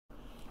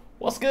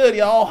What's good,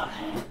 y'all?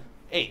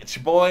 Hey, it's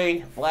your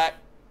boy, Black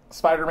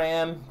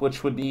Spider-Man,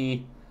 which would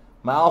be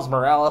Miles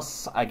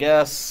Morales, I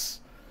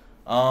guess.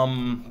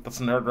 That's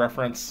a nerd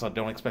reference, so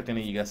don't expect any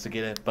of you guys to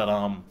get it. But,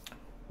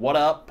 what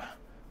up?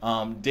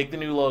 Dig the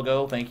new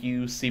logo. Thank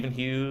you, Stephen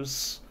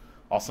Hughes,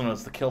 also known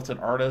as the Kilted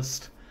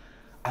Artist.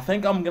 I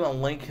think I'm going to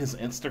link his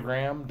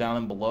Instagram down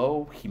in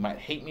below. He might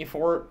hate me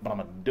for it, but I'm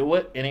going to do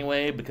it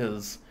anyway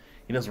because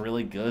he does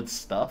really good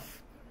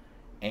stuff.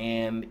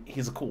 And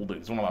he's a cool dude.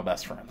 He's one of my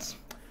best friends.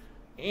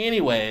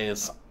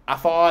 Anyways, I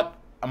thought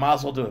I might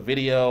as well do a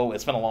video.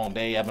 It's been a long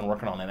day. I've been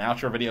working on an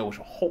outro video, which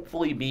will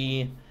hopefully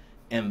be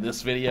in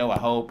this video, I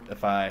hope,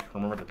 if I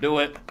remember to do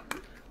it.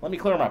 Let me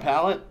clear my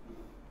palate.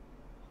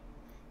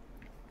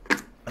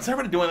 Is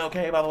everybody doing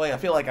okay, by the way? I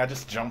feel like I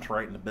just jumped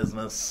right into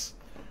business.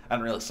 I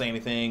didn't really say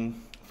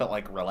anything. Felt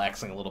like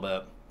relaxing a little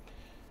bit.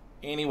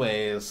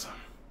 Anyways,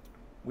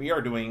 we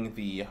are doing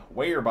the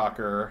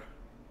Weyerbacher.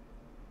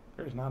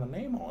 There's not a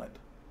name on it.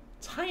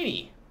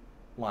 Tiny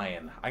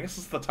Lion. I guess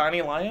it's the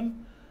Tiny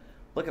Lion.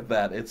 Look at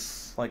that.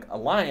 It's like a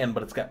lion,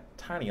 but it's got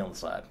tiny on the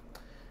side.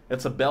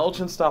 It's a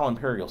Belgian-style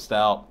Imperial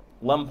Stout,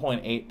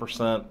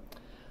 11.8%.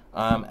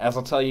 As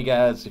I'll tell you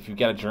guys, if you've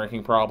got a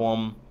drinking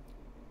problem,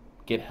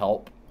 get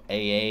help.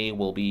 AA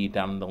will be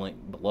down in the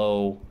link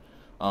below.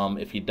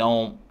 If you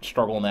don't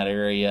struggle in that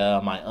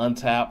area, my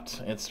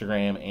Untapped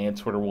Instagram and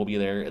Twitter will be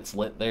there. It's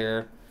lit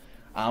there.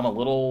 I'm a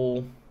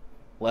little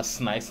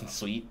less nice and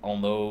sweet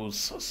on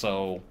those,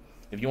 so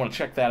if you want to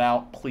check that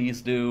out,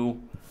 please do.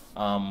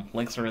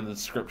 Links are in the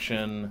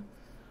description.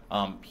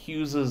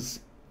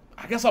 Hughes's,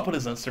 I guess I'll put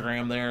his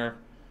Instagram there.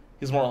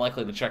 He's more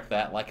likely to check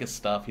that, like his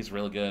stuff. He's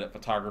really good at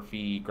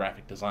photography,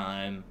 graphic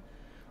design.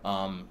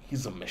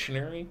 He's a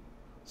missionary,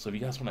 so if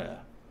you guys want to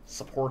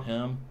support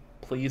him,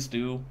 please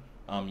do.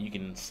 You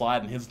can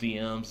slide in his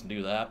DMs and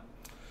do that.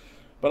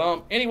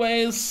 But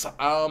anyways,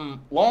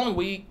 long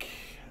week,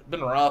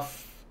 been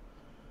rough.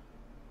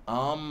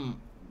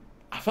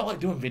 I felt like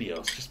doing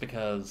videos just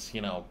because,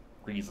 you know,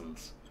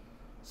 reasons.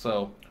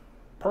 So,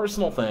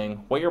 personal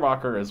thing,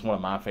 Weyerbacher is one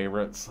of my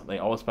favorites. They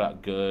always put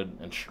out good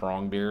and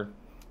strong beer,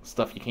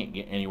 stuff you can't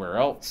get anywhere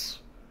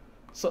else.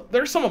 So,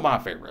 there's some of my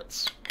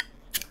favorites.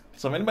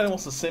 So, if anybody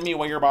wants to send me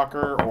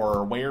Weyerbacher,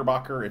 or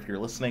Weyerbacher, if you're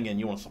listening and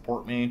you want to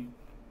support me,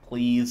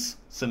 please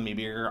send me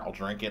beer. I'll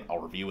drink it. I'll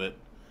review it.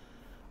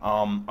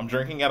 I'm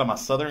drinking out of my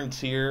Southern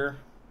Tier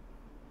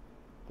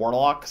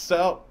Warlock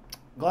Stout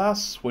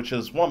glass, which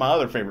is one of my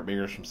other favorite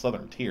beers from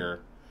Southern Tier,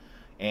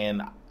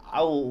 and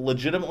I'll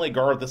legitimately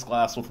guard this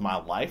glass with my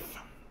life.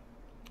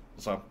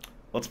 So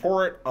let's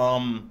pour it.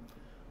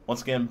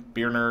 Once again,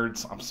 beer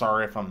nerds, I'm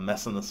sorry if I'm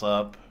messing this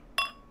up.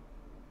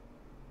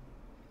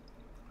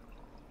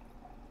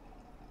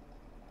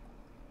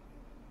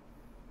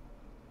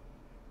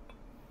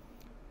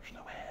 There's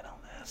no head on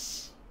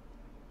this.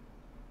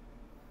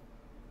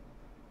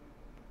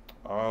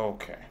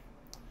 Okay,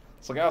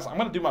 so guys, I'm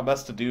gonna do my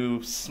best to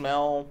do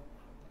smell,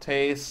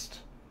 taste,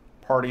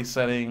 party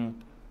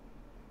setting.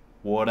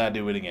 Would I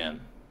do it again?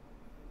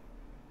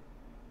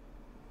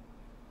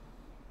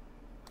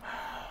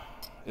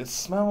 It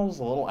smells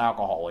a little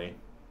alcohol-y,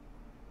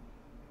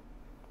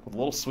 with a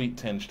little sweet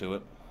tinge to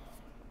it.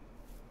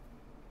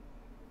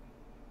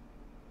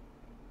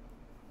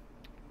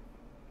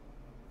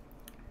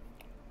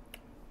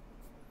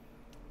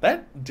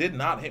 That did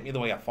not hit me the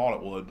way I thought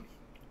it would.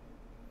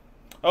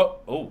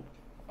 Oh,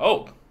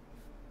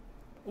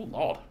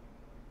 Lord.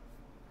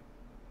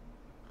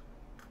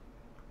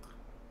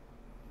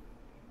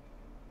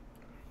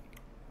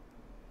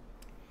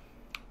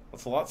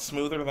 It's a lot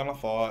smoother than I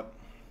thought.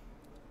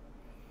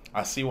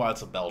 I see why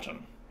it's a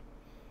Belgian.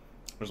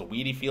 There's a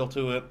weedy feel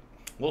to it,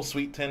 a little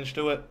sweet tinge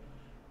to it,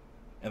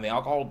 and the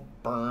alcohol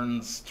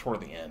burns toward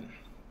the end.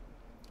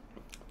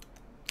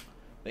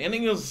 The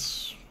ending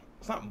is,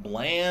 it's not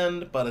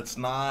bland, but it's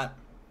not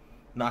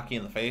knocky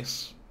in the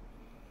face.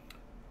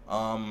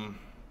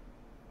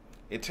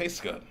 It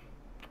tastes good.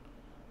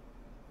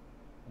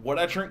 Would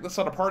I drink this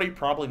at a party?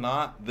 Probably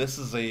not. This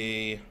is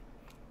a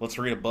let's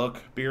read a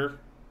book beer.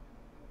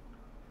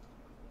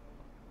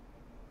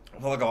 I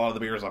feel like a lot of the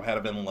beers I've had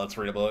have been let's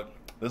read a book.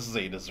 This is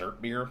a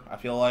dessert beer, I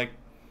feel like.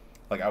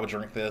 Like, I would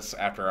drink this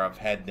after I've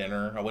had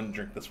dinner. I wouldn't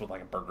drink this with,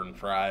 like, a burger and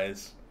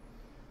fries.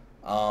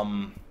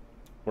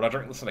 Would I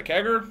drink this in a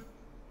kegger?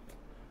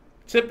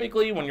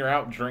 Typically, when you're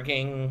out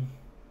drinking,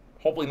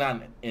 hopefully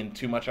not in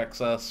too much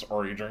excess,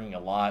 or you're drinking a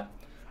lot,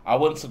 I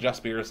wouldn't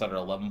suggest beers that are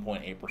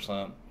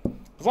 11.8%.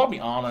 Because I'll be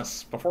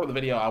honest, before the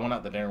video, I went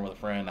out to dinner with a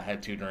friend. I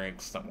had 2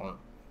 drinks that weren't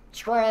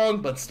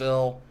strong, but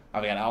still,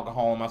 I've got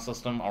alcohol in my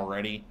system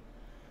already.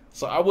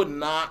 So I would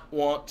not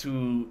want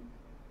to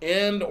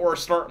end or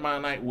start my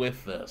night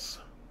with this.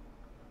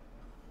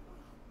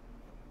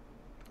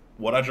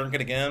 Would I drink it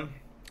again?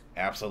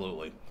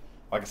 Absolutely.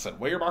 Like I said,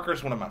 Weyerbacher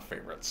is one of my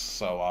favorites.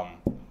 So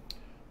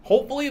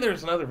hopefully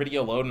there's another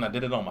video loading. I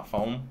did it on my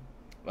phone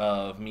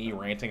of me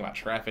ranting about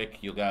traffic.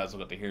 You guys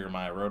will get to hear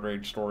my road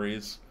rage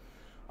stories.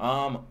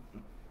 Tell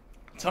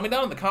me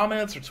down in the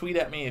comments or tweet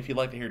at me if you'd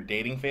like to hear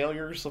dating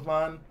failures of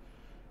mine.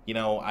 You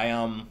know,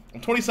 I'm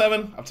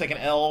 27. I've taken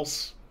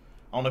L's.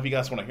 I don't know if you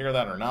guys want to hear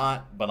that or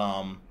not, but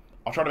I'll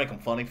try to make them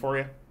funny for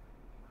you.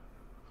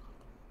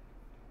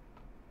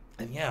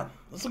 And yeah,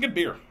 this is a good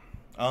beer.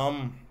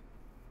 I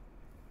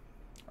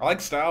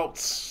like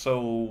stouts,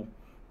 so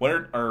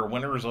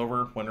winter is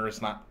over. Winter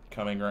is not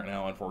coming right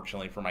now,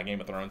 unfortunately, for my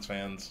Game of Thrones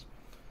fans.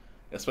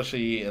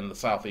 Especially in the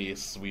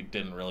southeast, we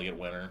didn't really get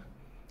winter.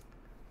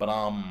 But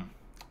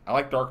I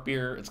like dark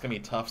beer. It's gonna be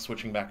tough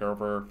switching back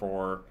over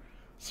for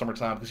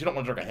summertime because you don't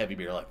want to drink a heavy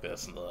beer like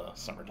this in the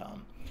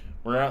summertime.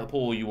 When you're out at the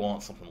pool, you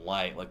want something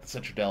light, like the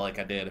Citradelic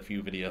I did a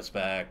few videos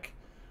back.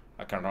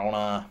 A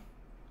Corona,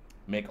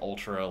 Mich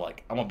Ultra.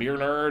 Like, I'm a beer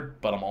nerd,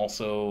 but I'm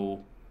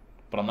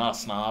not a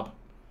snob.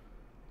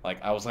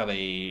 Like, I was at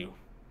a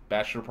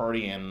bachelor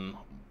party and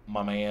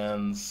my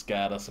man's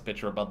got us a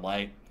picture of Bud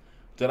Light.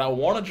 Did I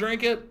want to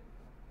drink it?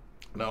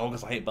 No,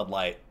 because I hate Bud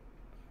Light.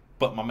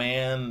 But my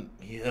man,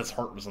 his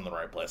heart was in the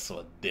right place, so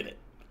I did it.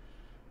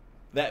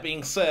 That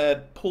being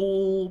said,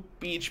 pool,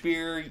 beach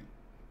beer,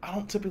 I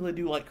don't typically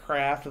do like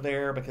craft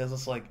there because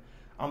it's like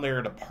I'm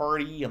there to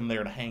party, I'm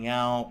there to hang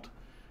out.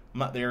 I'm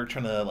not there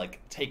trying to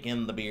like take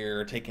in the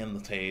beer, take in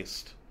the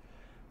taste.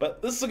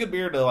 But this is a good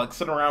beer to like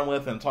sit around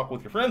with and talk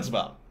with your friends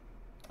about.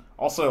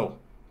 Also,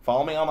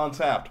 follow me on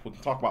Untappd. We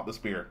can talk about this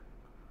beer.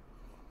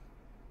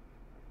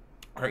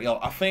 Alright,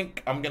 y'all, I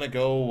think I'm gonna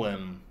go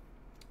and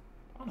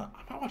I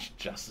might watch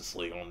Justice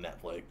League on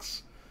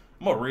Netflix.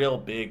 I'm a real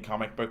big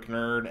comic book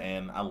nerd,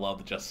 and I love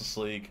the Justice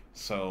League,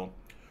 so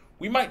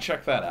we might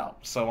check that out.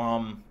 So,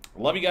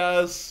 love you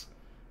guys.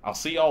 I'll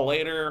see y'all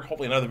later.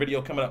 Hopefully another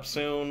video coming up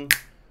soon.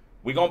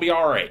 We gonna be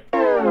alright.